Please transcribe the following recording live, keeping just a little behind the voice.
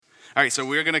All right, so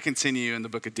we're going to continue in the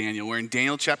book of Daniel. We're in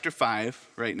Daniel chapter 5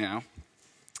 right now.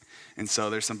 And so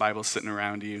there's some Bibles sitting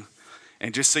around you.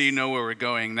 And just so you know where we're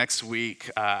going, next week,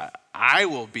 I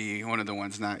will be one of the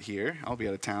ones not here. I'll be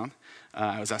out of town.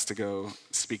 I was asked to go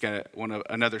speak at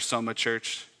another Soma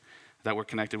church that we're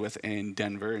connected with in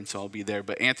Denver, and so I'll be there.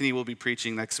 But Anthony will be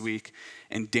preaching next week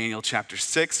in Daniel chapter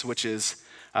 6, which is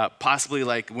possibly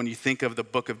like when you think of the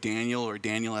book of Daniel or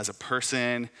Daniel as a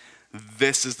person,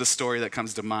 this is the story that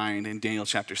comes to mind in Daniel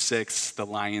chapter 6, the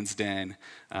lion's den.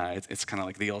 It's kind of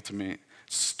like the ultimate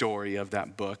story of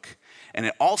that book. And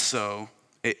it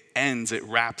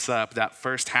wraps up that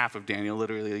first half of Daniel,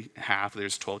 literally half,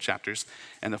 there's 12 chapters,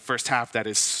 and the first half that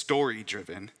is story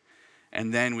driven.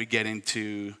 And then we get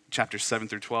into chapters 7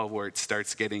 through 12 where it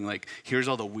starts getting like, here's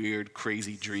all the weird,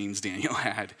 crazy dreams Daniel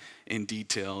had in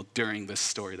detail during this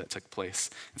story that took place.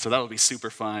 And so that will be super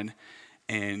fun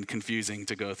and confusing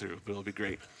to go through, but it'll be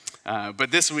great.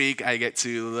 But this week, I get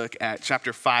to look at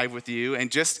chapter 5 with you.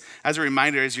 And just as a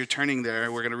reminder, as you're turning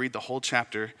there, we're going to read the whole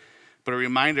chapter, but a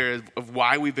reminder of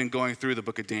why we've been going through the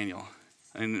book of Daniel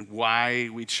and why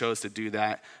we chose to do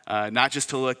that. Not just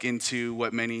to look into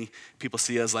what many people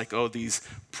see as like, oh, these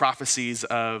prophecies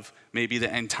of maybe the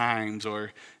end times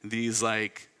or these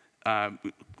like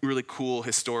really cool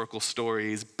historical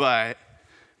stories, but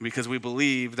because we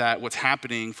believe that what's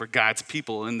happening for God's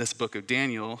people in this book of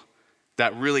Daniel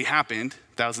that really happened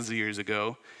thousands of years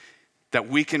ago, that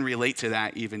we can relate to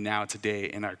that even now today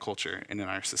in our culture and in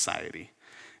our society.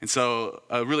 And so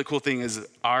a really cool thing is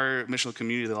our missional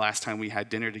community, the last time we had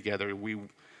dinner together, we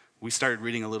started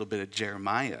reading a little bit of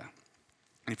Jeremiah.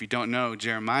 And if you don't know,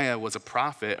 Jeremiah was a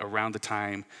prophet around the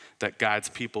time that God's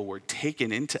people were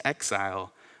taken into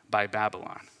exile by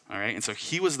Babylon. All right, and so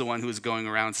he was the one who was going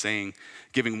around saying,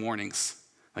 giving warnings,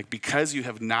 like because you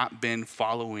have not been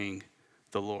following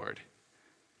the Lord,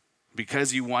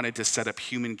 because you wanted to set up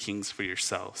human kings for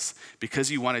yourselves,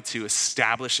 because you wanted to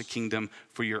establish a kingdom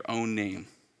for your own name,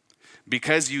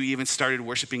 because you even started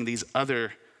worshiping these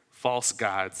other false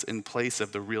gods in place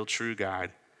of the real true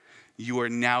God, you are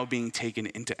now being taken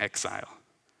into exile.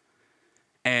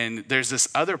 And there's this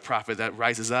other prophet that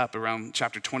rises up around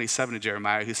chapter 27 of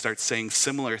Jeremiah who starts saying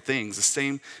similar things, the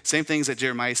same things that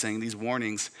Jeremiah is saying, these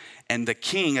warnings. And the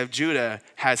king of Judah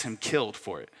has him killed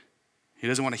for it. He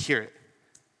doesn't want to hear it.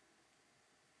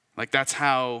 Like that's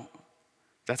how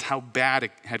bad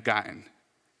it had gotten.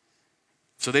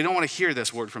 So they don't want to hear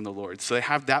this word from the Lord. So they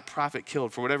have that prophet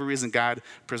killed. For whatever reason, God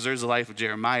preserves the life of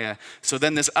Jeremiah. So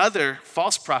then this other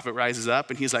false prophet rises up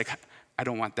and he's like, I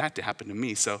don't want that to happen to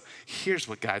me. So here's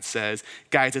what God says.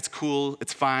 Guys, it's cool.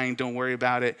 It's fine. Don't worry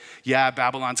about it. Yeah,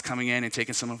 Babylon's coming in and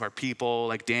taking some of our people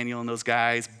like Daniel and those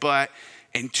guys. But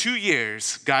in 2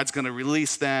 years, God's going to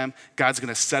release them. God's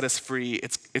going to set us free.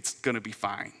 It's going to be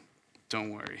fine. Don't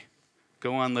worry.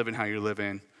 Go on living how you're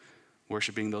living,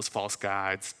 worshiping those false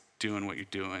gods, doing what you're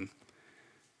doing.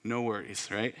 No worries,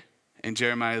 right? And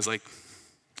Jeremiah is like,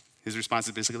 his response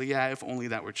is basically, yeah, if only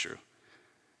that were true.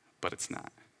 But it's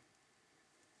not.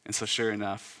 And so sure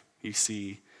enough, you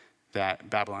see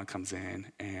that Babylon comes in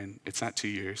and it's not 2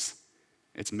 years,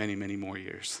 it's many, many more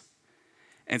years.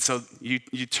 And so you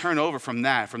turn over from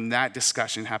that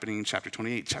discussion happening in chapter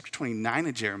 28, chapter 29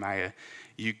 of Jeremiah,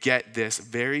 you get this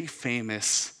very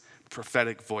famous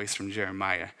prophetic voice from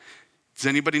Jeremiah. Does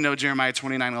anybody know Jeremiah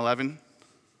 29:11?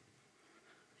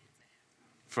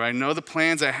 For I know the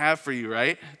plans I have for you,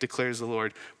 right? Declares the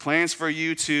Lord. Plans for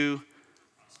you to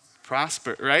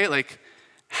prosper, right? Like,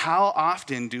 how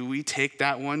often do we take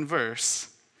that one verse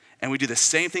and we do the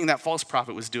same thing that false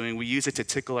prophet was doing? We use it to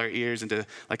tickle our ears and to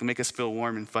like make us feel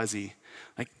warm and fuzzy.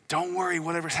 Like, don't worry,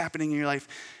 whatever's happening in your life,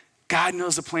 God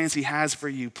knows the plans he has for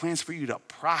you, plans for you to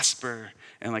prosper.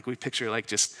 And like we picture like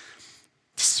just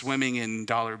swimming in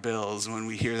dollar bills when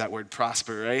we hear that word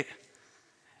prosper, right?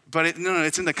 But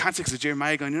it's in the context of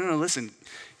Jeremiah going, no, listen,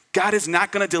 God is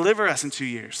not going to deliver us in 2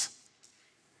 years.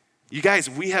 You guys,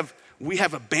 we have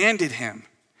abandoned him.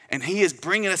 And he is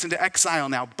bringing us into exile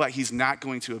now, but he's not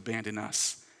going to abandon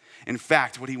us. In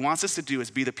fact, what he wants us to do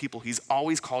is be the people he's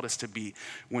always called us to be.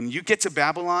 When you get to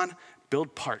Babylon,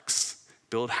 build parks,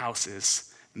 build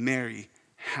houses, marry,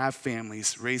 have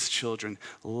families, raise children,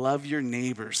 love your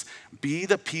neighbors. Be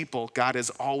the people God has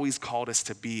always called us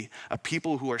to be, a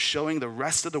people who are showing the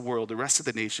rest of the world, the rest of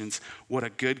the nations, what a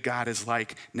good God is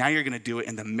like. Now you're going to do it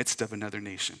in the midst of another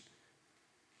nation.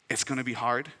 It's going to be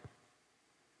hard.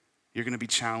 You're going to be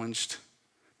challenged.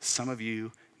 Some of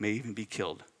you may even be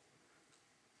killed.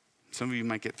 Some of you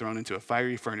might get thrown into a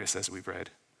fiery furnace, as we've read.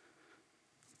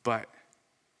 But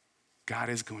God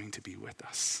is going to be with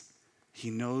us. He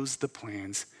knows the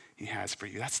plans he has for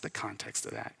you. That's the context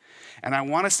of that. And I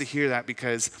want us to hear that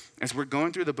because as we're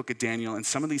going through the book of Daniel and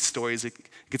some of these stories, it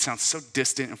could sound so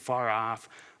distant and far off.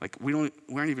 Like we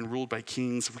aren't even ruled by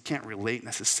kings. We can't relate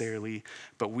necessarily.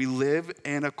 But we live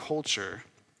in a culture,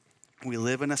 we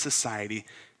live in a society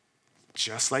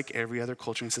just like every other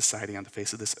culture and society on the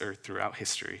face of this earth throughout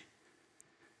history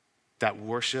that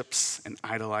worships and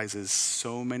idolizes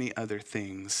so many other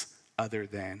things other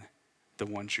than the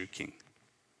one true king.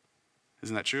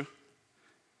 Isn't that true?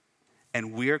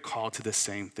 And we are called to the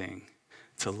same thing,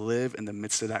 to live in the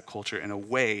midst of that culture in a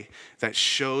way that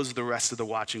shows the rest of the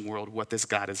watching world what this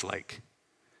God is like.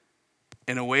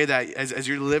 In a way that as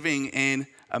you're living in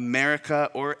America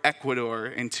or Ecuador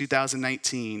in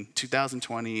 2019,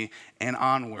 2020, and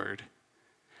onward,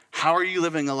 how are you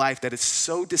living a life that is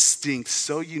so distinct,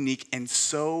 so unique, and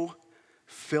so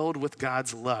filled with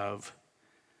God's love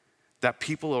that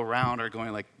people around are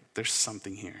going like, there's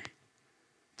something here.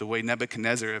 The way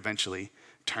Nebuchadnezzar eventually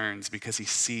turns because he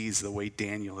sees the way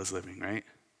Daniel is living, right?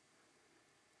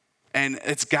 And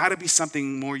it's got to be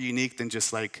something more unique than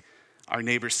just like our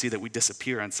neighbors see that we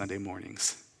disappear on Sunday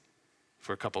mornings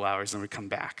for a couple hours and we come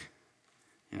back.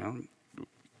 You know,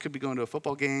 could be going to a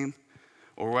football game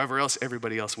or wherever else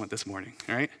everybody else went this morning,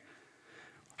 right?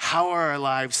 How are our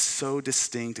lives so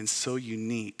distinct and so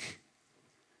unique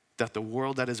that the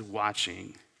world that is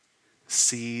watching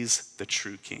sees the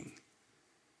true king?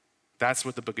 That's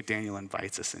what the book of Daniel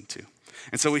invites us into.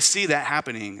 And so we see that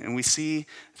happening, and we see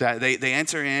that they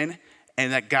enter in,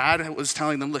 and that God was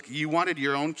telling them, look, you wanted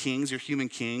your own kings, your human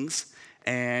kings,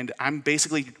 and I'm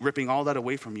basically ripping all that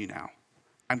away from you now.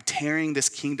 I'm tearing this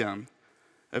kingdom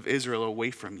of Israel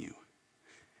away from you.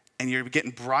 And you're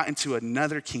getting brought into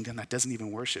another kingdom that doesn't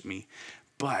even worship me.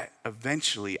 But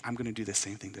eventually, I'm going to do the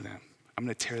same thing to them. I'm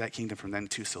going to tear that kingdom from them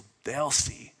too, so they'll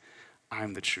see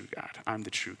I'm the true God. I'm the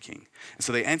true king. And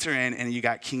so they enter in, and you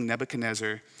got King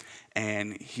Nebuchadnezzar,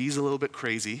 and he's a little bit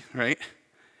crazy, right?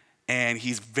 And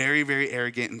he's very, very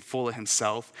arrogant and full of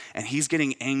himself. And he's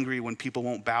getting angry when people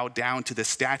won't bow down to the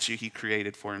statue he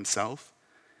created for himself.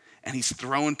 And he's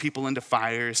throwing people into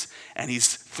fires, and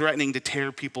he's threatening to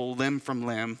tear people limb from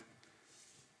limb.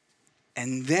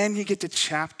 And then you get to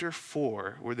chapter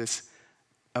 4, where this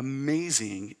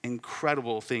amazing,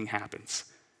 incredible thing happens.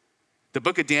 The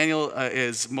book of Daniel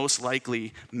is most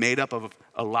likely made up of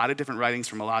a lot of different writings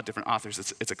from a lot of different authors.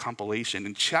 It's a compilation.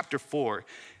 And chapter 4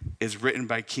 is written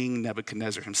by King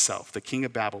Nebuchadnezzar himself, the king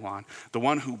of Babylon, the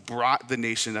one who brought the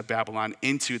nation of Babylon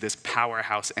into this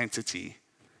powerhouse entity.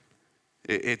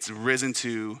 It's risen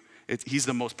to, he's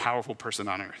the most powerful person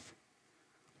on earth.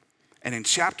 And in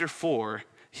chapter 4,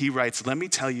 he writes, let me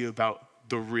tell you about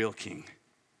the real king.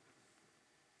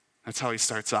 That's how he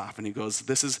starts off. And he goes,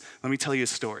 let me tell you a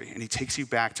story. And he takes you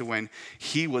back to when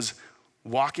he was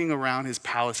walking around his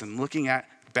palace and looking at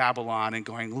Babylon and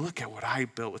going, look at what I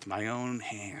built with my own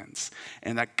hands.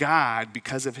 And that God,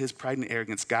 because of his pride and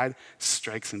arrogance, God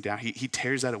strikes him down. He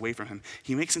tears that away from him.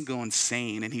 He makes him go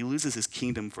insane, and he loses his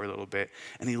kingdom for a little bit.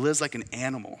 And he lives like an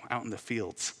animal out in the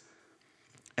fields.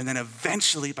 And then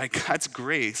eventually, by God's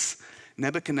grace,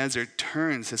 Nebuchadnezzar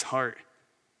turns his heart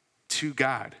to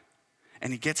God.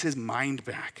 And he gets his mind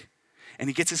back. And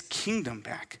he gets his kingdom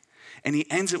back. And he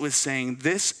ends it with saying,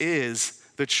 this is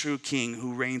the true king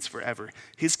who reigns forever.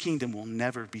 His kingdom will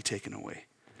never be taken away.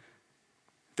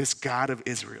 This God of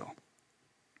Israel.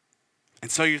 And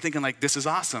so you're thinking like, this is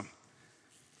awesome.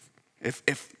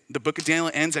 If the book of Daniel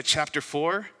ends at chapter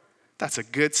 4, that's a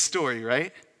good story,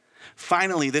 right?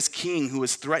 Finally, this king who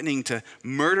was threatening to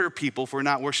murder people for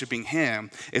not worshiping him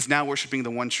is now worshiping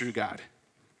the one true God.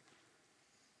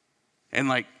 And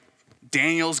like,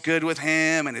 Daniel's good with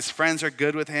him and his friends are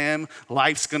good with him.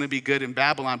 Life's going to be good in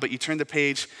Babylon. But you turn the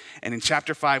page and in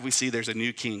chapter 5, we see there's a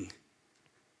new king.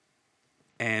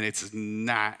 And it's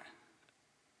not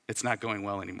going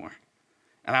well anymore.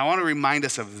 And I want to remind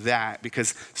us of that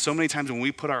because so many times when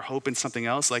we put our hope in something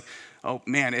else, like, oh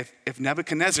man, if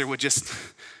Nebuchadnezzar would just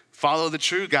follow the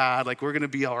true God, like we're going to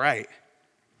be all right.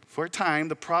 For a time,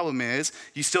 the problem is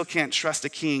you still can't trust a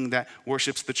king that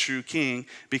worships the true king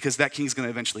because that king's going to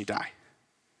eventually die.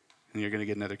 And you're going to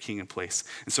get another king in place.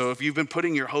 And so if you've been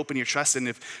putting your hope and your trust in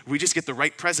if we just get the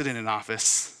right president in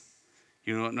office,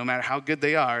 you know, no matter how good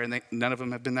they are, and none of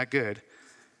them have been that good,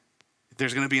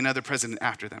 there's going to be another president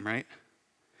after them, right?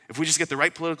 If we just get the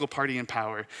right political party in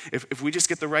power, if we just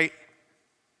get the right,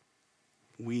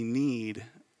 we need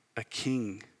a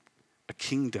king, a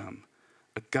kingdom,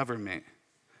 a government,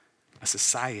 a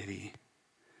society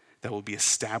that will be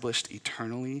established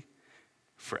eternally,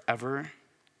 forever,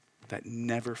 that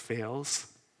never fails,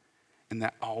 and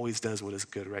that always does what is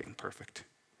good, right, and perfect.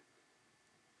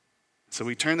 So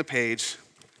we turn the page,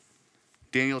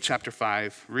 Daniel chapter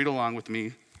 5, read along with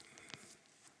me.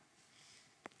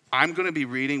 I'm going to be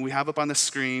reading, we have up on the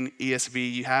screen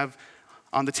ESV, you have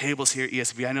on the tables here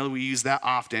ESV. I know we use that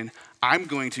often. I'm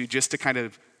going to, just to kind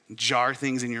of jar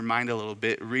things in your mind a little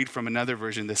bit, read from another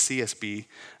version, the CSB.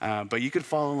 But you could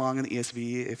follow along in the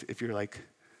ESV if you're like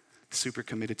super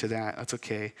committed to that. That's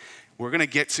okay. We're going to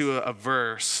get to a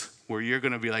verse where you're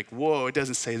going to be like, whoa, it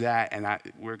doesn't say that. And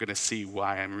we're going to see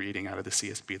why I'm reading out of the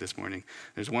CSB this morning.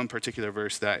 There's one particular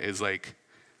verse that is like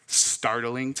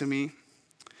startling to me.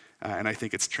 And I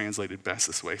think it's translated best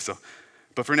this way.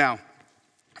 But for now,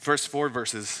 first 4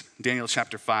 verses, Daniel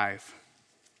chapter 5.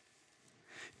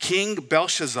 King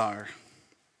Belshazzar,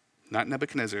 not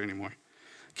Nebuchadnezzar anymore.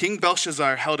 King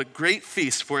Belshazzar held a great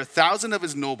feast for 1,000 of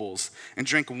his nobles and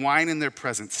drank wine in their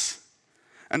presence.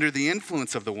 Under the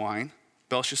influence of the wine,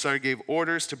 Belshazzar gave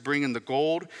orders to bring in the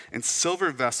gold and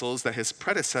silver vessels that his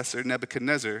predecessor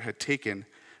Nebuchadnezzar had taken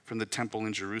from the temple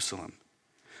in Jerusalem,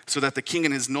 so that the king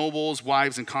and his nobles,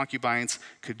 wives, and concubines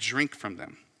could drink from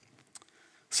them.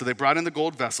 So they brought in the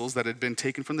gold vessels that had been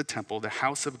taken from the temple, the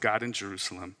house of God in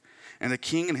Jerusalem, and the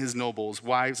king and his nobles,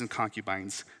 wives, and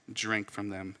concubines drank from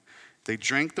them. They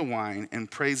drank the wine and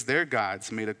praised their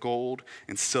gods made of gold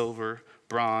and silver,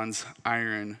 bronze,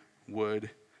 iron, wood,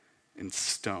 and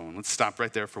stone. Let's stop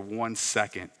right there for 1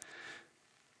 second.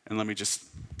 And let me just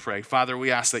pray. Father,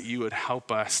 we ask that you would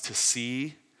help us to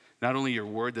see not only your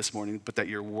word this morning, but that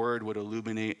your word would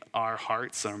illuminate our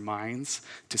hearts, our minds,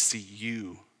 to see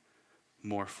you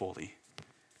more fully.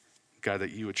 God,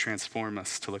 that you would transform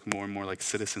us to look more and more like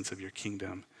citizens of your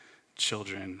kingdom,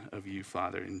 children of you,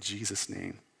 Father. In Jesus'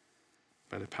 name,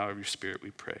 by the power of your Spirit,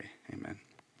 we pray. Amen.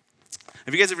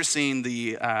 Have you guys ever seen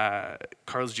the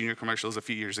Carl's Jr. commercials a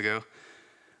few years ago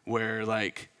where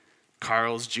like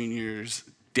Carl's Jr.'s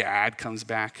dad comes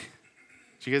back?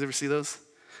 Did you guys ever see those?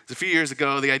 A few years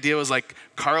ago, the idea was like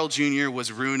Carl Jr. was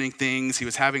ruining things. He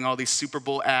was having all these Super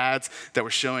Bowl ads that were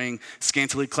showing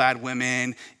scantily clad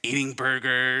women eating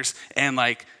burgers, and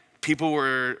like people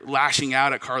were lashing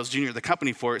out at Carl's Jr., the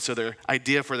company, for it. So their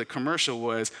idea for the commercial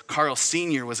was Carl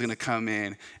Sr. was going to come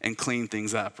in and clean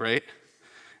things up, right?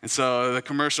 And so the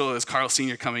commercial is Carl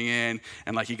Sr. coming in,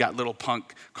 and like you got little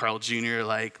punk Carl Jr.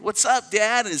 like, "What's up,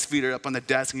 Dad?" And his feet are up on the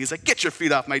desk, and he's like, "Get your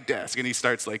feet off my desk." And he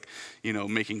starts like,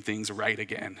 making things right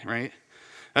again, right?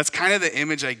 That's kind of the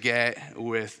image I get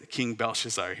with King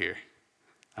Belshazzar here.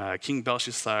 King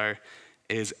Belshazzar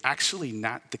is actually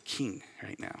not the king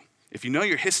right now. If you know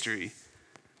your history,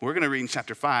 we're going to read in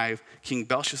chapter 5, King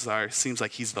Belshazzar seems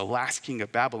like he's the last king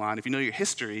of Babylon. If you know your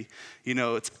history,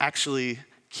 it's actually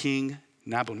King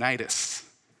Nabonidus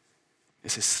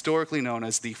is historically known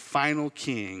as the final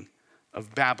king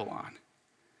of Babylon.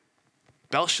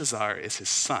 Belshazzar is his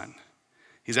son.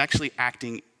 He's actually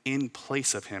acting in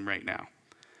place of him right now.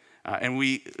 And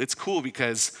it's cool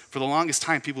because for the longest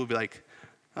time, people would be like,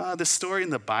 this story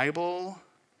in the Bible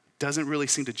doesn't really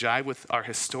seem to jive with our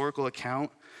historical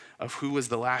account of who was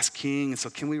the last king. And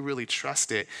so can we really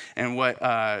trust it? And what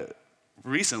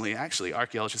recently, actually,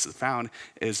 archaeologists have found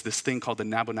is this thing called the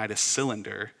Nabonidus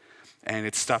Cylinder. And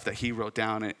it's stuff that he wrote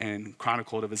down and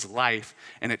chronicled of his life.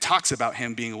 And it talks about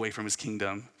him being away from his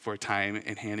kingdom for a time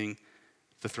and handing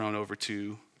the throne over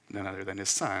to none other than his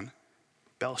son,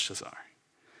 Belshazzar.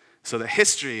 So the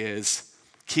history is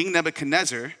King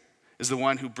Nebuchadnezzar is the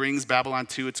one who brings Babylon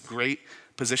to its great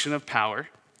position of power.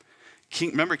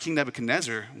 Remember, King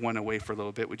Nebuchadnezzar went away for a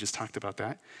little bit. We just talked about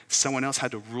that. Someone else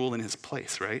had to rule in his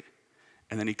place, right?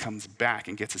 And then he comes back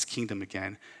and gets his kingdom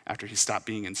again after he stopped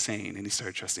being insane and he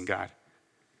started trusting God.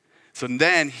 So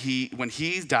then when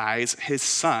he dies, his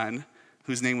son,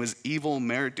 whose name was Evil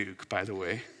Marduk, by the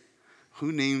way,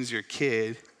 who names your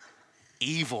kid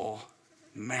Evil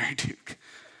Marduk?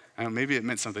 I don't know, maybe it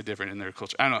meant something different in their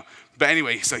culture. I don't know. But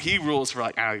anyway, so he rules for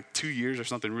like 2 years or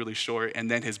something really short,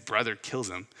 and then his brother kills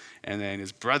him. And then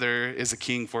his brother is a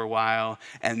king for a while.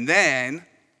 And then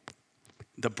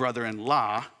the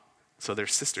brother-in-law, so their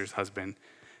sister's husband,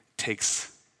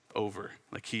 takes over.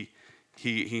 Like he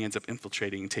ends up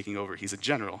infiltrating and taking over. He's a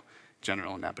General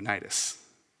Nabonidus.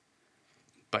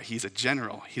 But he's a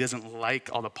general. He doesn't like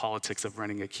all the politics of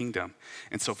running a kingdom.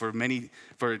 And so for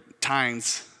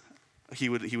times, he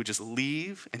would just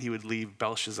leave, and he would leave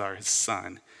Belshazzar, his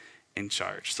son, in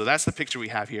charge. So that's the picture we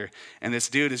have here. And this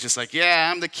dude is just like, yeah,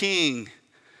 I'm the king.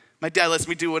 My dad lets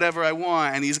me do whatever I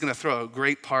want, and he's going to throw a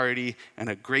great party and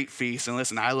a great feast. And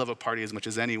listen, I love a party as much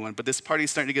as anyone, but this party's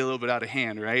starting to get a little bit out of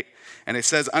hand, right? And it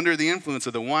says under the influence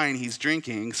of the wine he's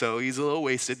drinking, so he's a little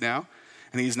wasted now,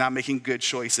 and he's not making good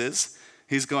choices.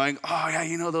 He's going, oh yeah,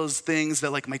 you know those things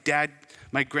that like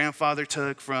my grandfather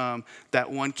took from that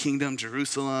one kingdom,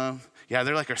 Jerusalem? Yeah,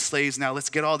 they're like our slaves now. Let's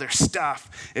get all their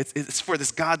stuff. It's for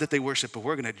this God that they worship, but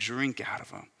we're going to drink out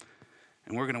of them.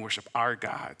 And we're going to worship our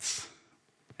gods.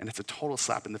 And it's a total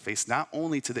slap in the face, not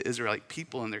only to the Israelite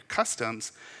people and their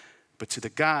customs, but to the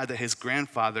God that his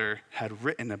grandfather had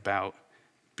written about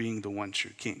being the one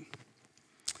true king.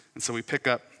 And so we pick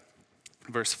up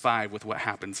verse 5 with what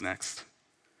happens next.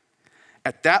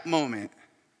 At that moment,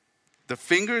 the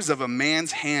fingers of a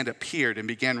man's hand appeared and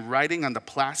began writing on the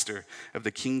plaster of the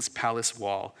king's palace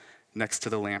wall next to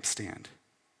the lampstand.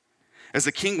 As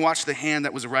the king watched the hand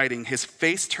that was writing, his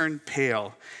face turned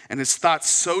pale, and his thoughts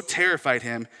so terrified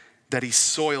him that he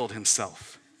soiled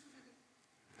himself.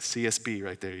 CSB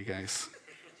right there, you guys.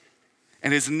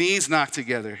 And his knees knocked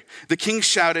together. The king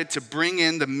shouted to bring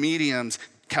in the mediums,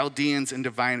 Chaldeans, and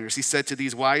diviners. He said to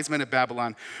these wise men of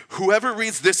Babylon, whoever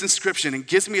reads this inscription and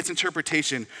gives me its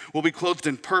interpretation will be clothed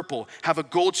in purple, have a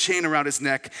gold chain around his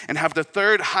neck, and have the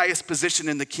third highest position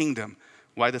in the kingdom.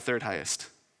 Why the third highest?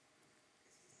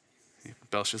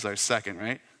 Belshazzar's second,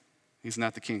 right? He's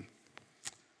not the king.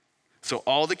 So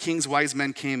all the king's wise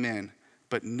men came in,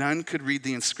 but none could read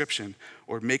the inscription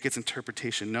or make its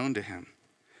interpretation known to him.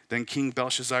 Then King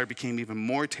Belshazzar became even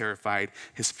more terrified.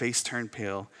 His face turned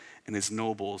pale, and his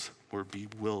nobles were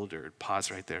bewildered.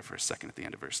 Pause right there for a second at the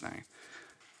end of verse 9.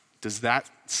 Does that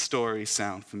story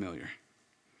sound familiar?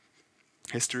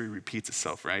 History repeats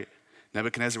itself, right?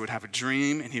 Nebuchadnezzar would have a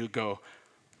dream, and he would go,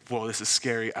 whoa, this is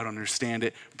scary. I don't understand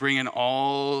it. Bring in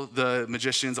all the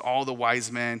magicians, all the wise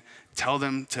men. Tell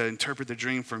them to interpret the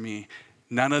dream for me.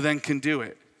 None of them can do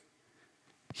it.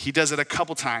 He does it a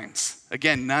couple times.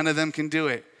 Again, none of them can do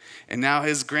it. And now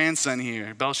his grandson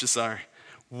here, Belshazzar,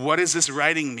 what does this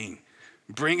writing mean?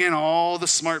 Bring in all the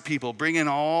smart people. Bring in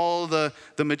all the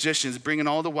magicians. Bring in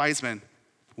all the wise men.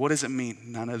 What does it mean?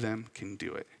 None of them can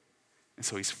do it. And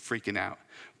so he's freaking out.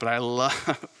 But I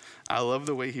love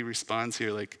the way he responds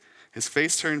here. Like, his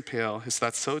face turned pale. His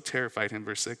thoughts so terrified him,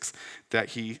 verse 6, that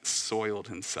he soiled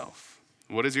himself.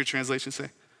 What does your translation say?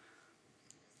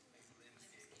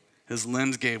 His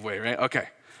limbs gave way, right? Okay.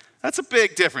 That's a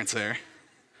big difference there.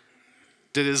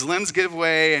 Did his limbs give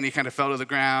way and he kind of fell to the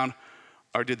ground,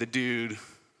 or did the dude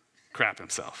crap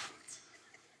himself?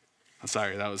 I'm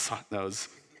sorry, that was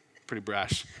pretty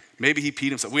brash. Maybe he peed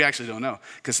himself. We actually don't know,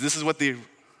 because this is what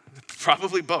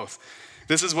probably both.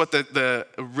 This is what the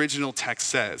original text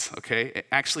says, okay? It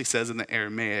actually says in the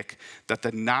Aramaic that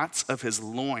the knots of his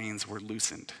loins were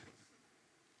loosened.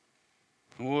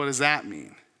 What does that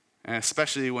mean? And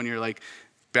especially when you're like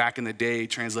back in the day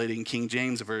translating King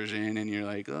James Version and you're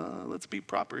like, oh, let's be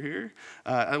proper here.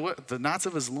 The knots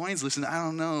of his loins loosened, I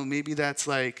don't know. Maybe that's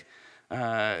like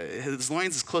his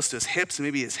loins is close to his hips.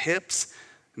 Maybe his hips.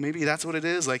 Maybe that's what it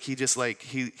is. Like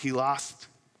he lost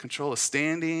control of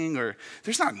standing, or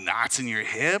there's not knots in your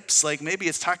hips. Like maybe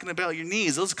it's talking about your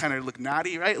knees. Those kind of look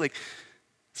knotty, right? Like,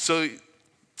 so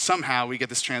somehow we get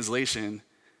this translation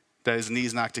that his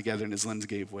knees knocked together and his limbs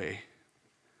gave way.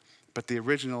 But the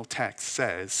original text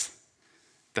says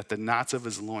that the knots of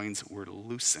his loins were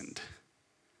loosened.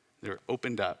 They were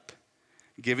opened up,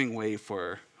 giving way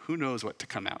for who knows what to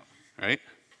come out, right?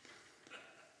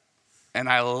 And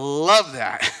I love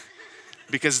that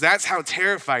because that's how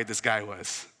terrified this guy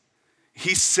was.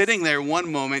 He's sitting there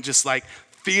one moment just like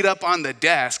feet up on the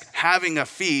desk, having a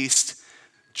feast,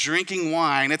 drinking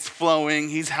wine, it's flowing.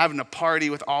 He's having a party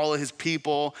with all of his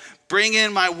people. Bring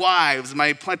in my wives,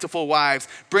 my plentiful wives.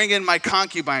 Bring in my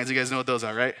concubines. You guys know what those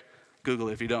are, right? Google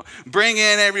it if you don't. Bring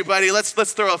in everybody. Let's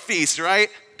throw a feast, right?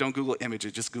 Don't Google image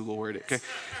it, just Google word it, okay?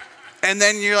 And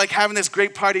then you're like having this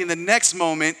great party, and the next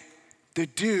moment, the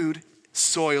dude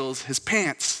soils his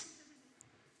pants.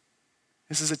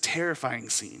 This is a terrifying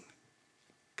scene.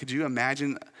 Could you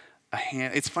imagine a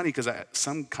hand? It's funny because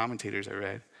some commentators I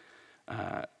read,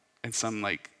 and some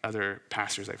like other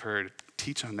pastors I've heard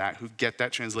teach on that, who get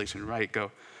that translation right,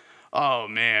 go, oh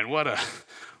man, what a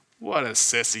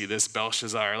sissy this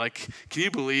Belshazzar. Like, can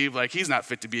you believe like he's not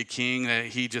fit to be a king, that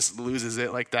he just loses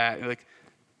it like that? You're like,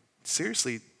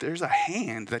 seriously, there's a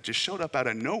hand that just showed up out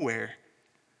of nowhere,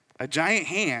 a giant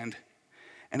hand,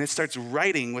 and it starts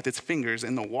writing with its fingers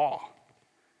in the wall.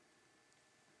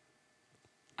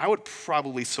 I would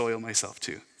probably soil myself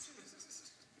too.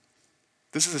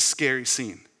 This is a scary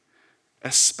scene,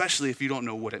 especially if you don't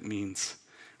know what it means.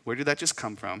 Where did that just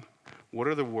come from? What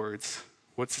are the words?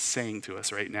 What's it saying to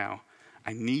us right now?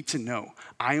 I need to know.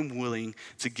 I am willing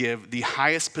to give the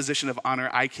highest position of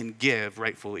honor I can give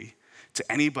rightfully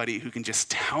to anybody who can just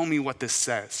tell me what this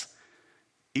says.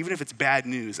 Even if it's bad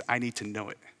news, I need to know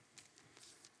it.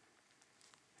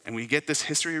 And we get this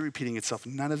history repeating itself.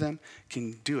 None of them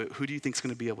can do it. Who do you think is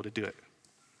going to be able to do it?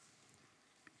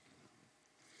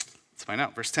 Let's find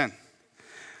out. Verse 10.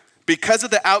 Because of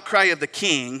the outcry of the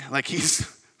king, like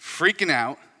he's freaking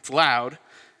out, it's loud,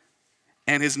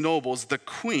 and his nobles, the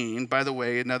queen, by the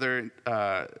way,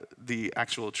 the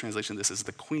actual translation of this is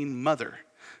the queen mother.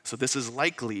 So this is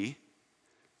likely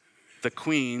the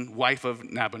queen, wife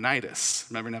of Nabonidus.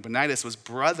 Remember, Nabonidus was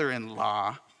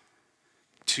brother-in-law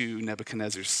to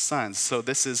Nebuchadnezzar's sons. So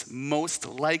this is most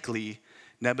likely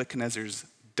Nebuchadnezzar's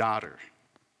daughter,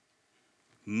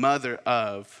 mother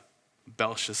of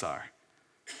Belshazzar.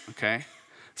 Okay?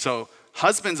 So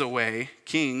husband's away,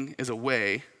 king is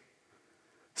away,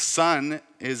 son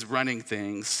is running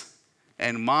things,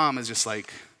 and mom is just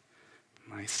like,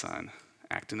 my son,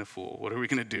 acting a fool. What are we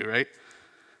going to do, right?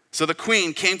 So the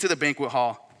queen came to the banquet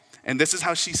hall, and this is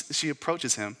how she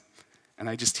approaches him. And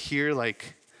I just hear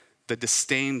like the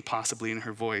disdain possibly in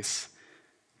her voice.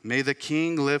 May the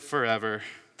king live forever,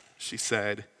 she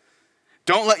said.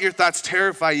 Don't let your thoughts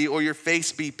terrify you or your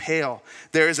face be pale.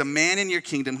 There is a man in your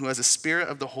kingdom who has a spirit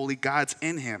of the holy gods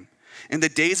in him. In the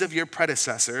days of your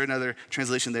predecessor, another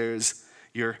translation there is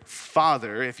your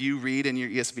father. If you read in your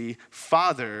ESV,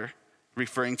 father,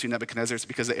 referring to Nebuchadnezzar, it's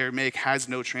because the Aramaic has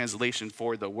no translation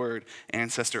for the word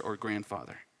ancestor or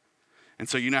grandfather. And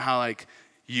so you know how like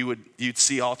you'd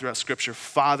see all throughout scripture,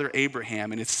 Father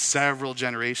Abraham, and it's several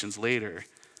generations later.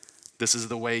 This is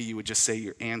the way you would just say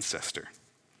your ancestor.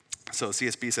 So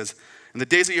CSB says, in the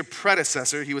days of your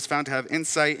predecessor, he was found to have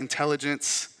insight,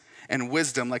 intelligence, and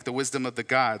wisdom like the wisdom of the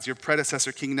gods. Your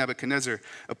predecessor, King Nebuchadnezzar,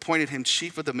 appointed him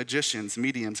chief of the magicians,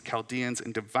 mediums, Chaldeans,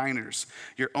 and diviners.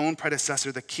 Your own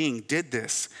predecessor, the king, did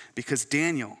this because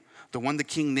Daniel, the one the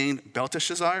king named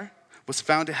Belteshazzar, was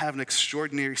found to have an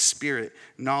extraordinary spirit,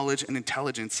 knowledge, and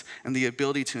intelligence, and the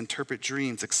ability to interpret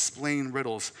dreams, explain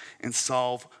riddles, and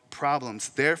solve problems.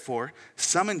 Therefore,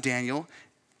 summon Daniel,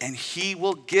 and he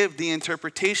will give the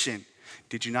interpretation.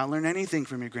 Did you not learn anything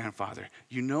from your grandfather?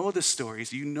 You know the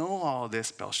stories. You know all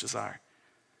this, Belshazzar.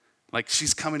 Like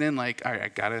she's coming in like, all right, I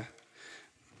gotta,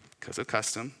 because of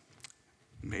custom,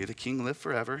 may the king live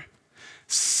forever.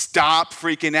 Stop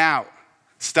freaking out.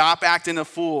 Stop acting a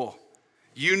fool.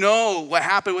 You know what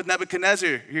happened with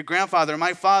Nebuchadnezzar, your grandfather,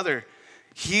 my father.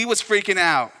 He was freaking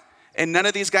out, and none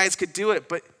of these guys could do it.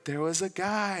 But there was a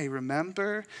guy,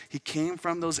 remember? He came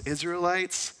from those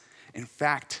Israelites. In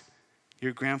fact,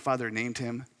 your grandfather named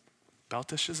him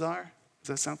Belteshazzar. Does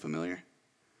that sound familiar?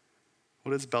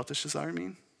 What does Belteshazzar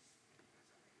mean?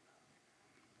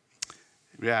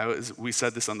 Yeah, we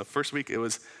said this on the first week. It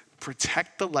was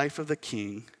protect the life of the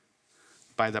king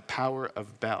by the power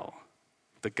of Bel,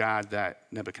 the god that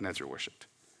Nebuchadnezzar worshipped.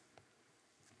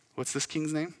 What's this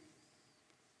king's name?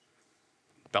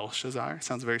 Belshazzar.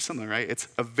 Sounds very similar, right? It's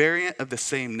a variant of the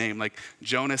same name, like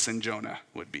Jonas and Jonah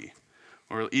would be.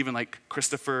 Or even like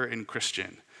Christopher and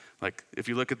Christian. Like if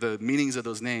you look at the meanings of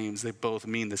those names, they both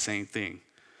mean the same thing.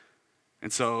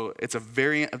 And so it's a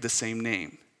variant of the same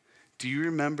name. Do you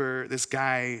remember this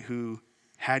guy who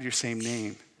had your same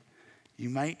name? You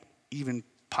might even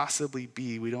possibly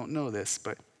be, we don't know this,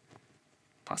 but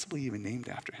possibly even named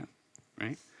after him,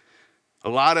 right? A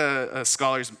lot of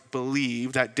scholars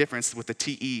believe that difference with the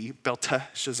T-E,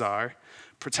 Belteshazzar,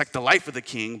 protect the life of the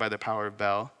king by the power of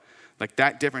Bel. Like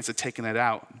that difference of taking it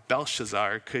out,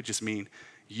 Belshazzar could just mean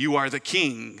you are the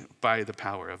king by the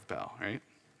power of Bel, right?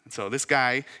 And so this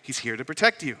guy, he's here to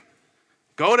protect you.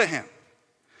 Go to him.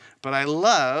 But I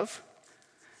love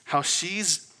how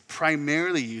she's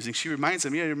primarily using, she reminds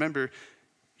him, remember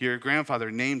your grandfather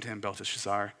named him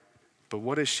Belteshazzar, but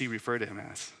what does she refer to him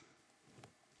as?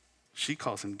 She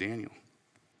calls him Daniel.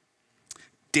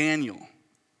 Daniel,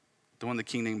 the one the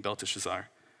king named Belteshazzar,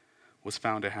 was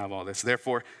found to have all this.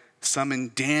 Therefore,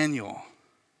 summon Daniel,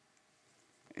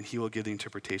 and he will give the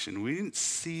interpretation. We didn't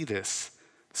see this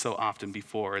so often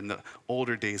before in the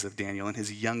older days of Daniel, in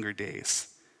his younger days.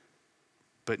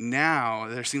 But now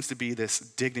there seems to be this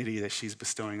dignity that she's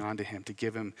bestowing onto him to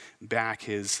give him back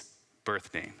his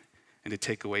birth name and to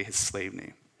take away his slave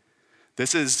name.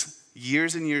 This is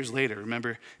years and years later.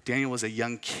 Remember, Daniel was a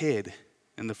young kid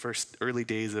in the first early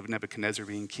days of Nebuchadnezzar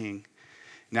being king.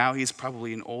 Now he's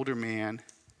probably an older man.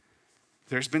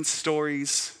 There's been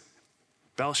stories.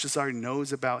 Belshazzar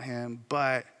knows about him,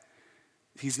 but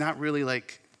he's not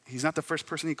the first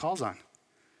person he calls on.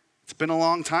 It's been a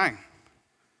long time.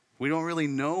 We don't really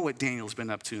know what Daniel's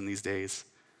been up to in these days.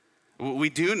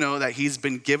 We do know that he's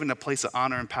been given a place of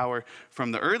honor and power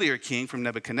from the earlier king, from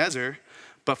Nebuchadnezzar,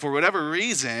 but for whatever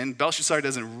reason, Belshazzar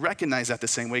doesn't recognize that the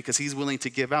same way because he's willing to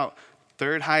give out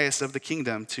third highest of the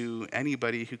kingdom to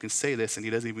anybody who can say this, and he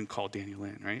doesn't even call Daniel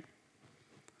in, right?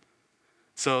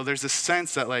 So there's this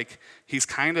sense that like he's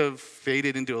kind of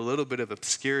faded into a little bit of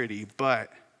obscurity,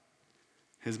 but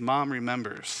his mom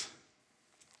remembers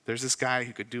there's this guy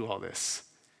who could do all this.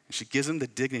 And she gives him the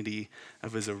dignity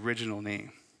of his original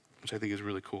name, which I think is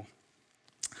really cool.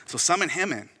 So summon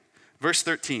him in. Verse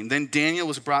 13, then Daniel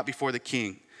was brought before the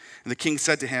king. And the king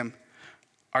said to him,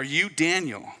 are you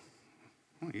Daniel?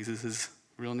 Well, he uses his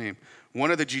real name. One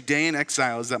of the Judean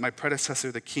exiles that my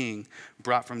predecessor, the king,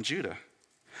 brought from Judah.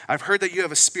 I've heard that you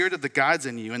have a spirit of the gods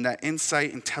in you, and that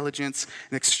insight, intelligence,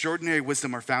 and extraordinary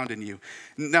wisdom are found in you.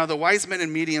 Now the wise men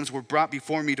and mediums were brought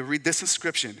before me to read this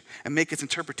inscription and make its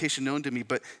interpretation known to me,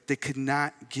 but they could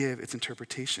not give its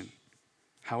interpretation.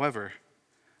 However,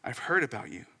 I've heard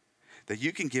about you, that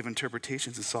you can give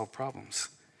interpretations and solve problems.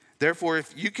 Therefore,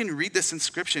 if you can read this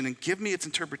inscription and give me its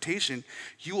interpretation,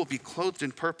 you will be clothed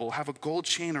in purple, have a gold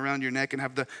chain around your neck, and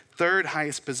have the third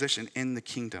highest position in the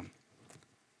kingdom.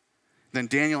 Then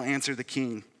Daniel answered the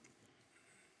king,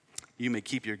 you may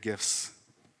keep your gifts.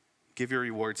 Give your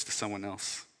rewards to someone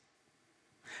else.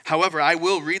 However, I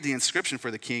will read the inscription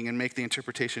for the king and make the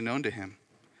interpretation known to him.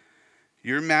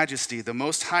 Your majesty, the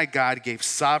Most High God, gave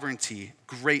sovereignty,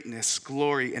 greatness,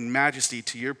 glory, and majesty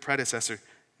to your predecessor,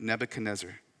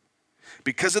 Nebuchadnezzar.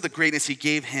 Because of the greatness he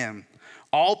gave him,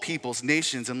 all peoples,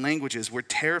 nations, and languages were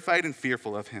terrified and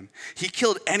fearful of him. He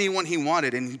killed anyone he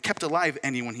wanted, and he kept alive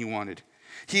anyone he wanted.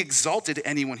 He exalted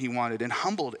anyone he wanted and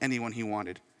humbled anyone he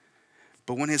wanted.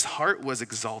 But when his heart was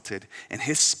exalted and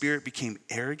his spirit became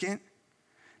arrogant,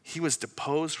 he was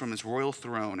deposed from his royal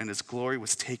throne and his glory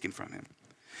was taken from him.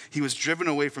 He was driven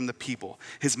away from the people.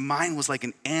 His mind was like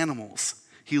an animal's.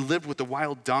 He lived with the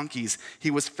wild donkeys.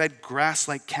 He was fed grass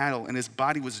like cattle, and his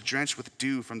body was drenched with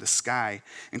dew from the sky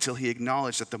until he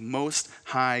acknowledged that the Most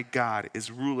High God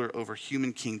is ruler over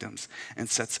human kingdoms and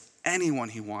sets anyone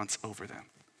he wants over them.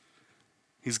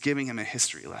 He's giving him a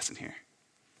history lesson here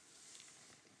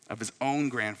of his own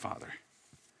grandfather.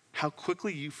 How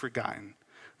quickly you've forgotten.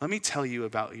 Let me tell you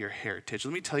about your heritage.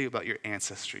 Let me tell you about your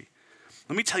ancestry.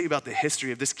 Let me tell you about the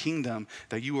history of this kingdom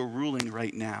that you are ruling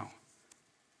right now.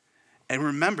 And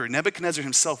remember, Nebuchadnezzar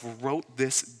himself wrote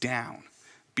this down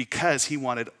because he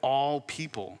wanted all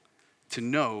people to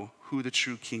know who the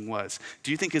true king was.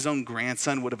 Do you think his own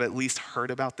grandson would have at least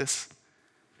heard about this?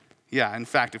 Yeah, in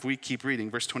fact, if we keep reading,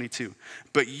 verse 22.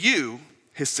 But you,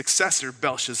 his successor,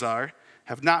 Belshazzar,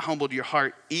 have not humbled your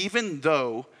heart, even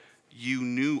though you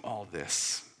knew all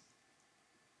this.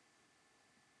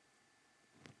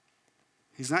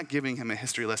 He's not giving him a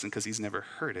history lesson because he's never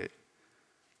heard it.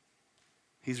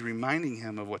 He's reminding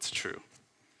him of what's true.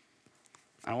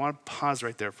 I want to pause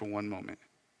right there for one moment.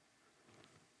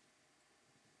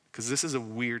 Because this is a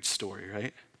weird story,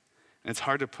 right? And it's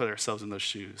hard to put ourselves in those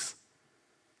shoes.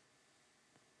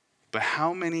 But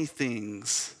how many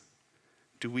things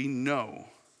do we know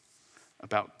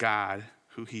about God,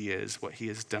 who he is, what he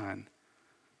has done,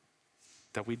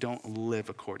 that we don't live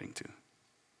according to?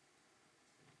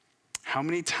 How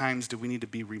many times do we need to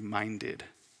be reminded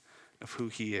of who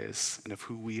he is and of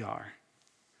who we are?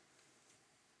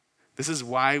 This is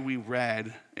why we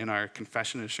read in our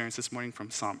confession and assurance this morning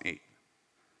from Psalm 8.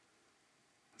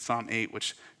 Psalm 8,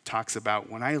 which talks about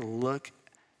when I look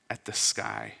at the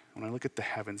sky, when I look at the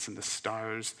heavens and the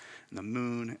stars and the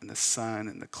moon and the sun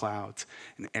and the clouds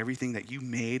and everything that you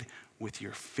made with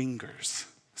your fingers,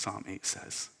 Psalm 8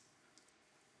 says.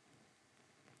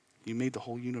 You made the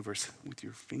whole universe with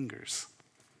your fingers.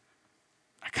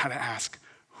 I gotta ask,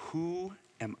 who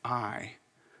am I?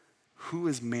 Who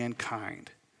is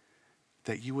mankind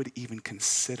that you would even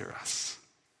consider us?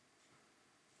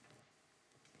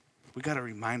 We gotta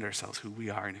remind ourselves who we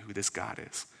are and who this God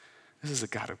is. This is a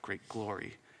God of great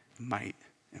glory, might,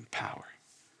 and power.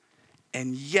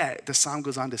 And yet, the psalm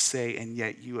goes on to say, and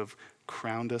yet you have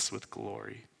crowned us with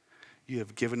glory. You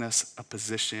have given us a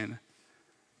position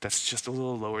that's just a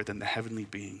little lower than the heavenly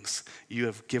beings. You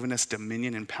have given us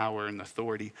dominion and power and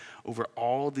authority over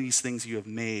all these things you have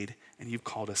made, and you've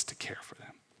called us to care for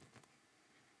them.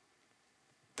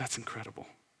 That's incredible.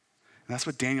 And that's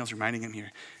what Daniel's reminding him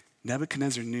here.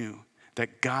 Nebuchadnezzar knew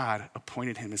that God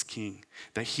appointed him as king,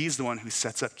 that he's the one who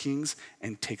sets up kings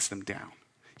and takes them down.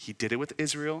 He did it with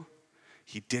Israel.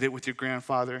 He did it with your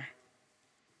grandfather.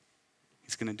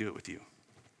 He's going to do it with you.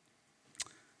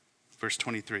 Verse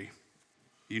 23.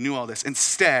 You knew all this.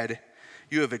 Instead,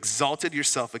 you have exalted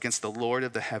yourself against the Lord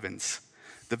of the heavens.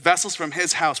 The vessels from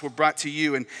his house were brought to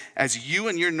you, and as you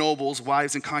and your nobles,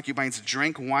 wives, and concubines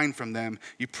drank wine from them,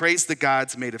 you praised the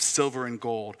gods made of silver and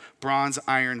gold, bronze,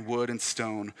 iron, wood, and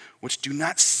stone, which do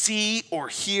not see or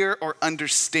hear or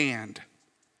understand.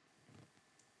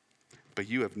 but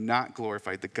you have not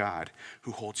glorified the God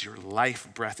who holds your life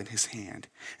breath in his hand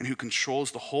and who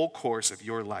controls the whole course of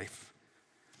your life.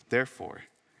 Therefore,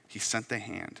 he sent the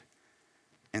hand,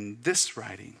 and this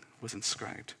writing was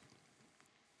inscribed.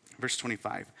 Verse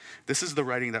 25, this is the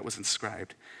writing that was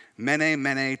inscribed. Mene,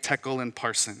 mene, tekel, and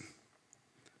parsin.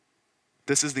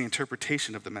 This is the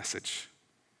interpretation of the message.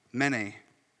 Mene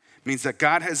means that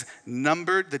God has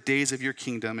numbered the days of your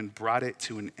kingdom and brought it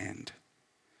to an end.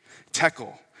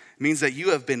 Tekel means that you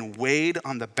have been weighed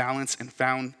on the balance and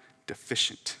found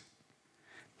deficient.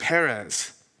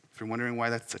 Perez, if you're wondering why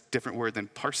that's a different word than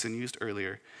parsin used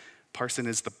earlier, parsin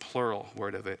is the plural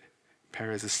word of it.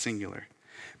 Perez is singular.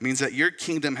 It means that your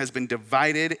kingdom has been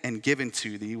divided and given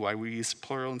to thee, why we use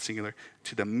plural and singular,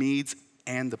 to the Medes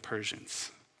and the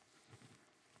Persians.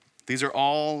 These are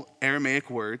all Aramaic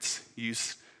words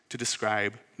used to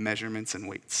describe measurements and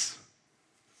weights.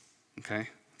 Okay?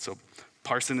 So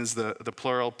parsin is the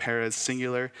plural, Perez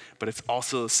singular, but it's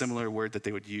also a similar word that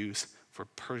they would use for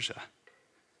Persia.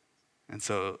 And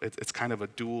so it's kind of a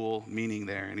dual meaning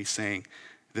there. And he's saying,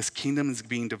 this kingdom is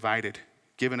being divided,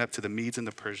 given up to the Medes and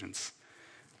the Persians.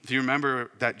 Do you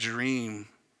remember that dream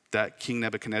that King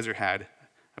Nebuchadnezzar had,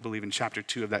 I believe in chapter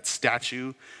 2, of that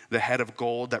statue, the head of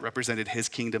gold that represented his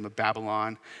kingdom of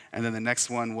Babylon? And then the next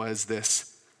one was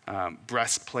this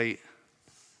breastplate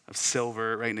of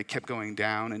silver, right? And it kept going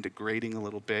down and degrading a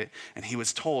little bit. And he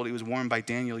was warned by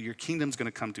Daniel, your kingdom's going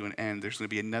to come to an end. There's going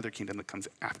to be another kingdom that comes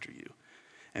after you.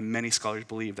 And many scholars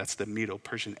believe that's the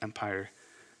Medo-Persian Empire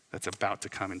that's about to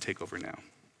come and take over now.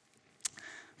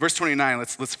 Verse 29,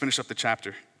 let's finish up the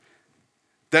chapter.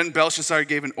 Then Belshazzar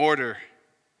gave an order,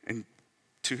 and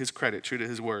to his credit, true to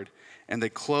his word, and they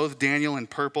clothed Daniel in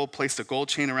purple, placed a gold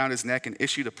chain around his neck, and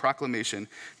issued a proclamation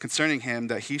concerning him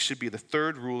that he should be the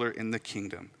third ruler in the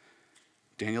kingdom.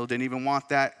 Daniel didn't even want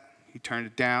that. He turned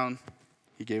it down.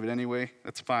 He gave it anyway.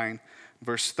 That's fine.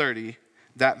 Verse 30,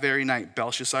 that very night,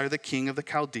 Belshazzar, the king of the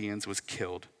Chaldeans, was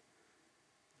killed,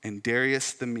 and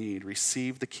Darius the Mede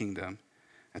received the kingdom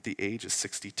at the age of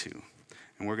 62.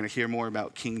 And we're going to hear more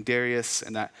about King Darius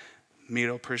and that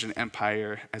Medo-Persian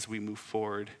Empire as we move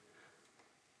forward.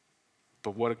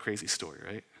 But what a crazy story,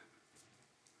 right?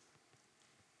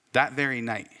 That very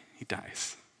night, he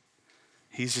dies.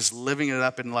 He's just living it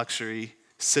up in luxury,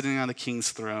 sitting on the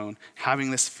king's throne, having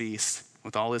this feast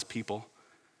with all his people,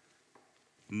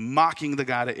 mocking the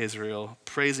God of Israel,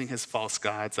 praising his false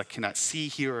gods that cannot see,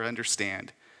 hear, or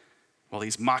understand, while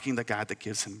he's mocking the God that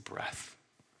gives him breath.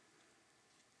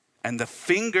 And the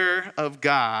finger of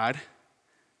God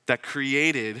that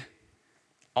created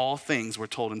all things, we're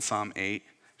told in Psalm 8,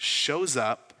 shows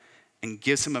up and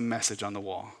gives him a message on the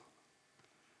wall.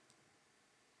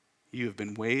 You have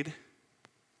been weighed,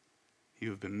 you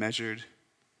have been measured,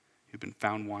 you've been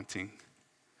found wanting,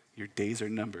 your days are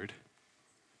numbered,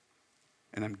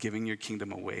 and I'm giving your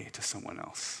kingdom away to someone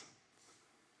else.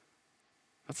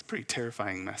 That's a pretty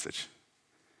terrifying message.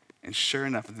 And sure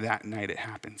enough, that night it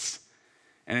happens.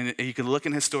 And you can look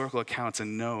in historical accounts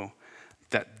and know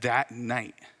that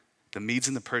night, the Medes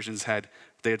and the Persians had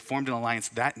formed an alliance.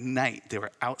 That night, they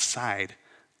were outside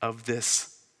of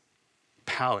this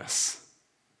palace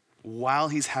while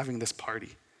he's having this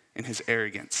party in his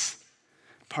arrogance.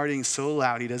 Partying so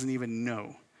loud, he doesn't even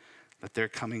know that they're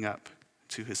coming up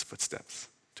to his footsteps,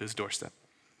 to his doorstep.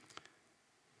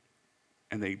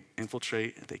 And they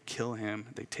infiltrate, they kill him,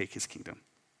 they take his kingdom.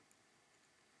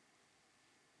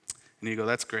 And you go,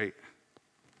 that's great.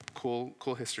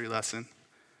 Cool history lesson.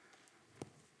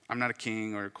 I'm not a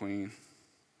king or a queen.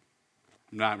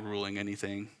 I'm not ruling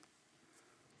anything.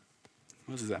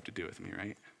 What does this have to do with me,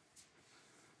 right?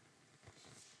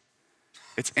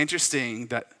 It's interesting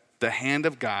that the hand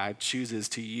of God chooses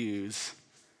to use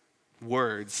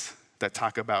words that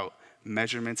talk about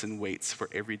measurements and weights for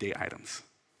everyday items.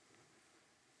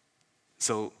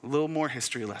 So a little more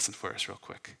history lesson for us real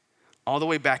quick. All the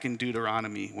way back in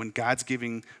Deuteronomy, when God's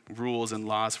giving rules and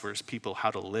laws for his people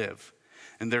how to live,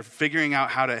 and they're figuring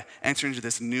out how to enter into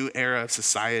this new era of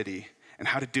society and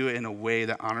how to do it in a way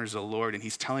that honors the Lord, and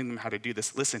he's telling them how to do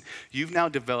this. Listen, you've now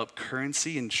developed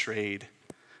currency and trade.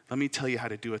 Let me tell you how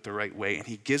to do it the right way. And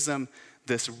he gives them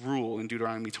this rule in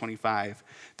Deuteronomy 25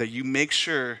 that you make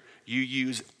sure you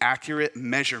use accurate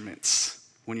measurements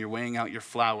when you're weighing out your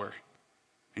flour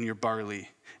and your barley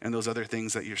and those other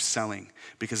things that you're selling.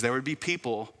 Because there would be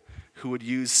people who would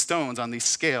use stones on these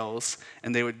scales,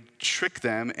 and they would trick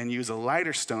them and use a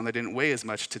lighter stone that didn't weigh as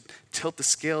much to tilt the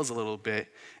scales a little bit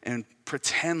and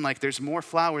pretend like there's more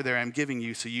flour there I'm giving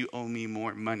you, so you owe me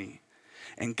more money.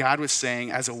 And God was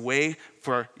saying, as a way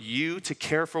for you to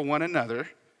care for one another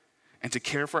and to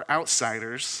care for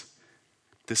outsiders,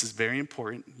 this is very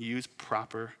important, use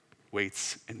proper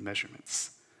weights and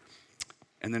measurements.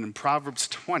 And then in Proverbs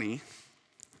 20,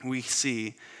 we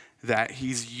see that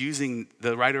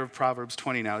the writer of Proverbs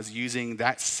 20 now is using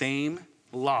that same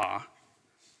law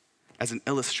as an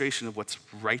illustration of what's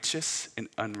righteous and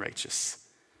unrighteous.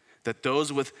 That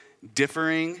those with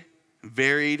differing,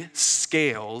 varied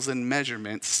scales and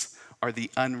measurements are the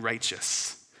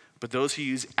unrighteous. But those who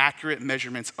use accurate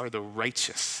measurements are the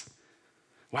righteous.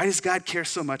 Why does God care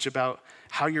so much about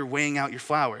how you're weighing out your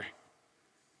flour?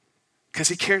 Because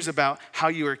he cares about how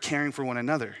you are caring for one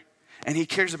another. And he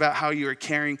cares about how you are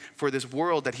caring for this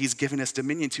world that he's given us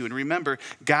dominion to. And remember,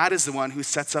 God is the one who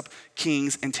sets up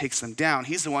kings and takes them down.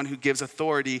 He's the one who gives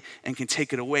authority and can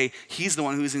take it away. He's the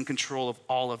one who's in control of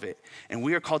all of it. And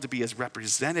we are called to be as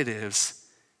representatives,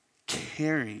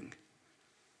 caring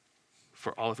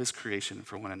for all of his creation and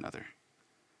for one another.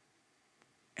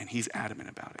 And he's adamant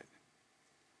about it.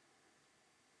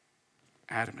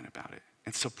 Adamant about it.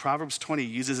 And so Proverbs 20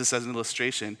 uses this as an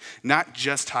illustration, not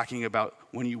just talking about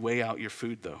when you weigh out your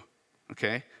food though,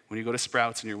 okay? When you go to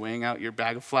Sprouts and you're weighing out your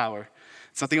bag of flour,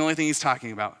 it's not the only thing he's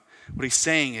talking about. What he's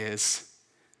saying is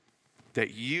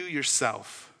that you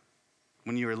yourself,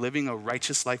 when you are living a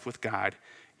righteous life with God,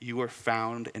 you are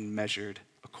found and measured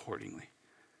accordingly.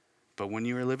 But when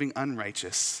you are living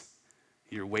unrighteous,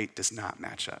 your weight does not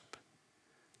match up.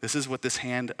 This is what this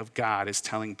hand of God is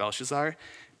telling Belshazzar.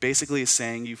 Basically is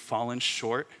saying you've fallen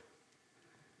short.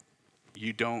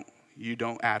 You don't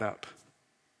add up.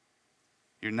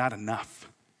 You're not enough.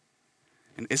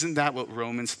 And isn't that what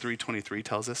Romans 3:23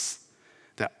 tells us?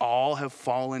 That all have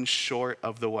fallen short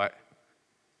of the what?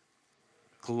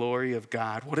 Glory of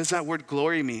God. What does that word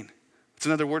glory mean? What's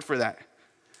another word for that?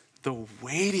 The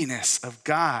weightiness of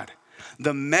God.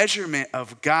 The measurement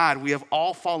of God. We have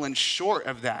all fallen short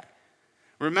of that.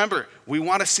 Remember, we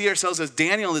want to see ourselves as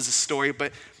Daniel is a story,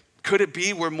 but could it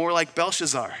be we're more like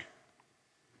Belshazzar?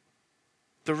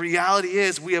 The reality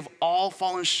is we have all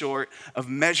fallen short of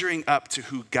measuring up to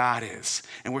who God is.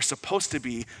 And we're supposed to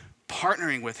be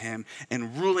partnering with him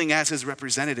and ruling as his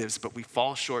representatives, but we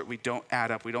fall short, we don't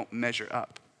add up, we don't measure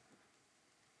up.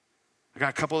 I got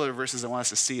a couple other verses I want us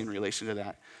to see in relation to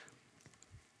that.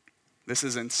 This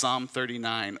is in Psalm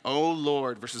 39. O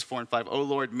Lord, verses 4 and 5, O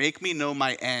Lord, make me know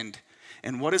my end.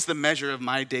 And what is the measure of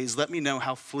my days? Let me know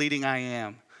how fleeting I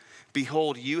am.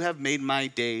 Behold, you have made my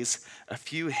days a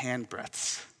few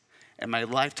handbreadths, and my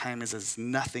lifetime is as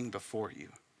nothing before you.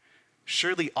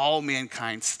 Surely all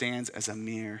mankind stands as a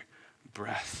mere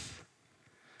breath.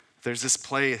 There's this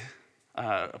play,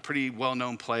 a pretty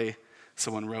well-known play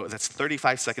someone wrote that's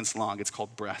 35 seconds long. It's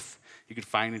called Breath. You can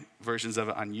find versions of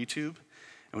it on YouTube.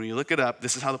 And when you look it up,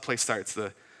 this is how the play starts.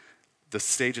 The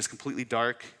stage is completely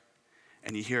dark,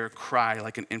 and you hear a cry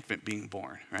like an infant being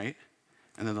born, right?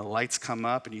 And then the lights come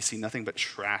up and you see nothing but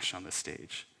trash on the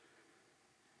stage.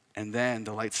 And then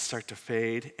the lights start to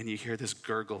fade and you hear this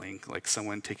gurgling like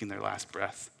someone taking their last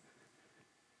breath.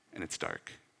 And it's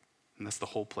dark. And that's the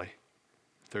whole play,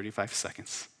 35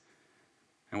 seconds.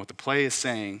 And what the play is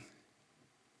saying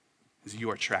is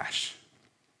you are trash.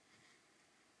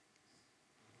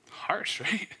 Harsh,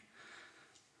 right?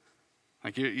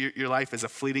 Like your life is a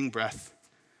fleeting breath.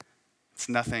 It's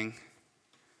nothing.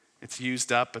 It's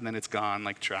used up and then it's gone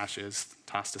like trash is,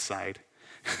 tossed aside.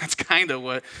 That's kind of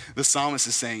what the psalmist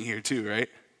is saying here too, right?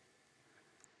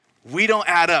 We don't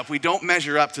add up. We don't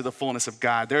measure up to the fullness of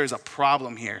God. There is a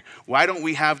problem here. Why don't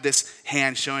we have this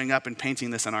hand showing up and painting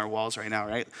this on our walls right now,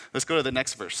 right? Let's go to the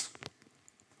next verse.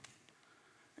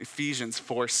 Ephesians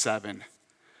 4:7.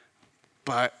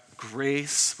 But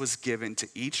grace was given to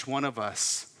each one of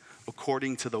us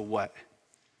according to the what?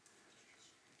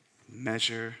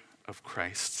 Measure of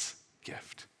Christ's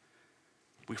gift.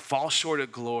 We fall short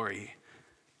of glory.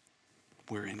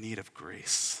 We're in need of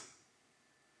grace.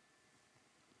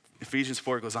 Ephesians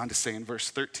 4 goes on to say in verse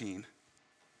 13,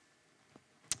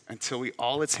 until we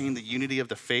all attain the unity of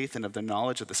the faith and of the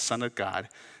knowledge of the Son of God,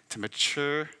 to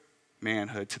mature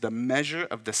manhood, to the measure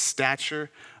of the stature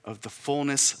of the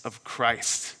fullness of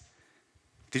Christ.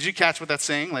 Did you catch what that's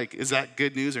saying? Like, is that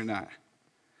good news or not?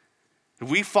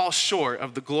 We fall short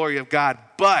of the glory of God,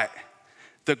 but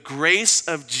the grace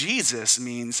of Jesus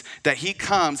means that he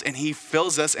comes and he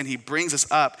fills us and he brings us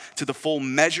up to the full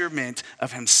measurement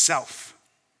of himself.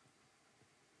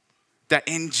 That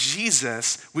in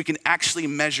Jesus, we can actually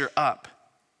measure up.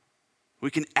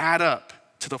 We can add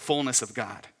up to the fullness of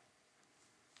God.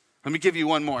 Let me give you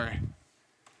one more.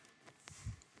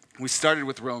 We started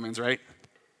with Romans, right?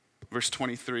 Verse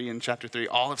 23 in chapter 3,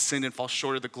 all have sinned and fall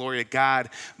short of the glory of God.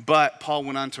 But Paul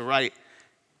went on to write,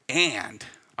 and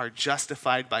are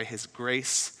justified by his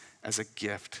grace as a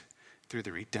gift through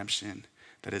the redemption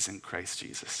that is in Christ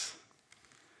Jesus.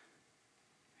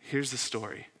 Here's the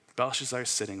story. Belshazzar is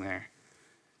sitting there,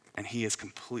 and he has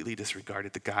completely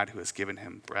disregarded the God who has given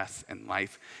him breath and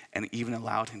life and even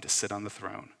allowed him to sit on the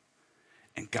throne.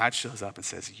 And God shows up and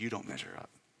says, you don't measure up.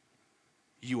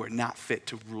 You are not fit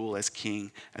to rule as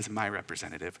king, as my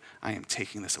representative. I am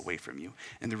taking this away from you.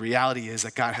 And the reality is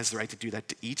that God has the right to do that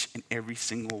to each and every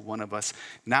single one of us,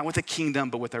 not with a kingdom,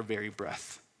 but with our very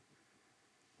breath.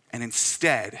 And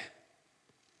instead,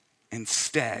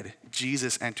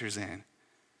 Jesus enters in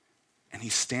and he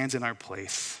stands in our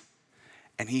place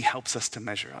and he helps us to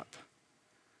measure up.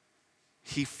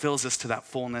 He fills us to that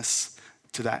fullness,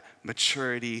 to that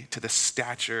maturity, to the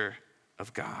stature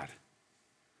of God.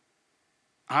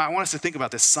 I want us to think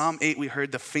about this. Psalm 8, we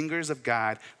heard the fingers of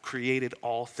God created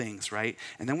all things, right?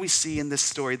 And then we see in this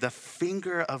story, the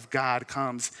finger of God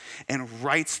comes and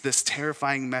writes this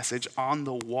terrifying message on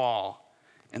the wall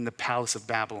in the palace of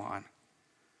Babylon.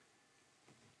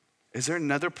 Is there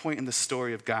another point in the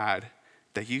story of God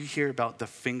that you hear about the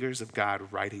fingers of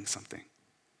God writing something?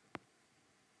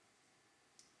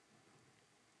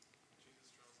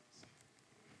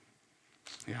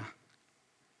 Yeah.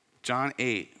 John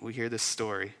 8, we hear this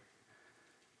story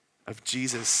of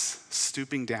Jesus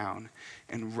stooping down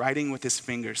and writing with his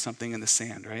finger something in the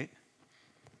sand, right?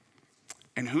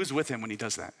 And who's with him when he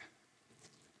does that?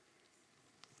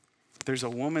 There's a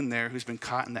woman there who's been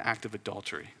caught in the act of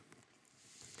adultery.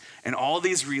 And all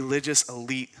these religious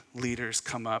elite leaders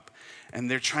come up and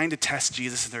they're trying to test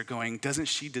Jesus and they're going, doesn't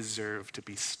she deserve to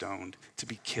be stoned, to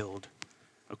be killed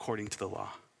according to the law?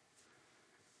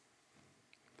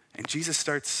 And Jesus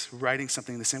starts writing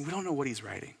something in the sand. We don't know what he's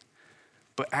writing.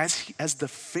 But as the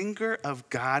finger of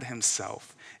God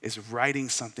himself is writing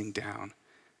something down,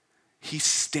 he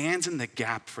stands in the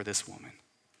gap for this woman.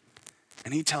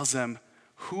 And he tells them,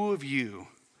 who of you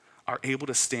are able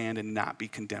to stand and not be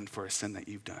condemned for a sin that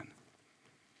you've done?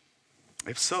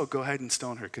 If so, go ahead and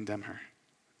stone her, condemn her.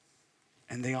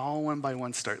 And they all one by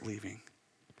one start leaving.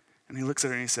 And he looks at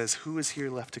her and he says, who is here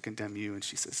left to condemn you? And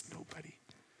she says, nobody.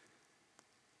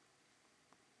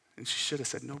 And she should have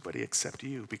said, nobody except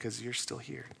you, because you're still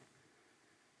here.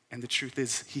 And the truth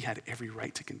is, he had every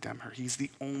right to condemn her. He's the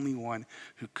only one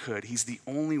who could. He's the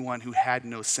only one who had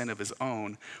no sin of his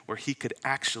own where he could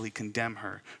actually condemn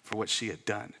her for what she had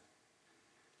done.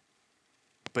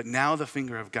 But now the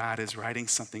finger of God is writing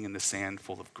something in the sand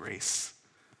full of grace.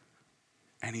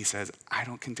 And he says, I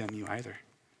don't condemn you either.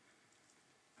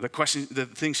 The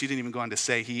thing she didn't even go on to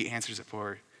say, he answers it for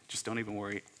her. Just don't even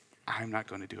worry. I'm not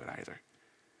going to do it either.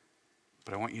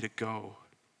 But I want you to go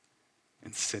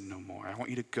and sin no more. I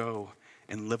want you to go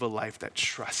and live a life that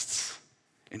trusts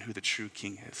in who the true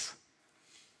king is.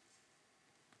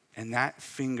 And that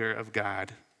finger of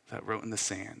God that wrote in the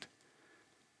sand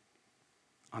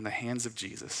on the hands of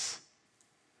Jesus,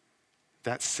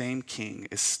 that same king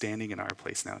is standing in our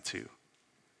place now too,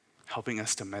 helping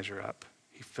us to measure up.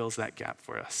 He fills that gap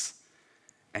for us.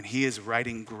 And he is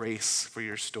writing grace for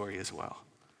your story as well.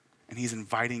 And he's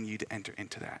inviting you to enter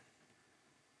into that.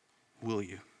 Will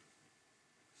you?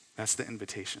 That's the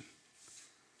invitation.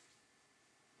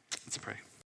 Let's pray.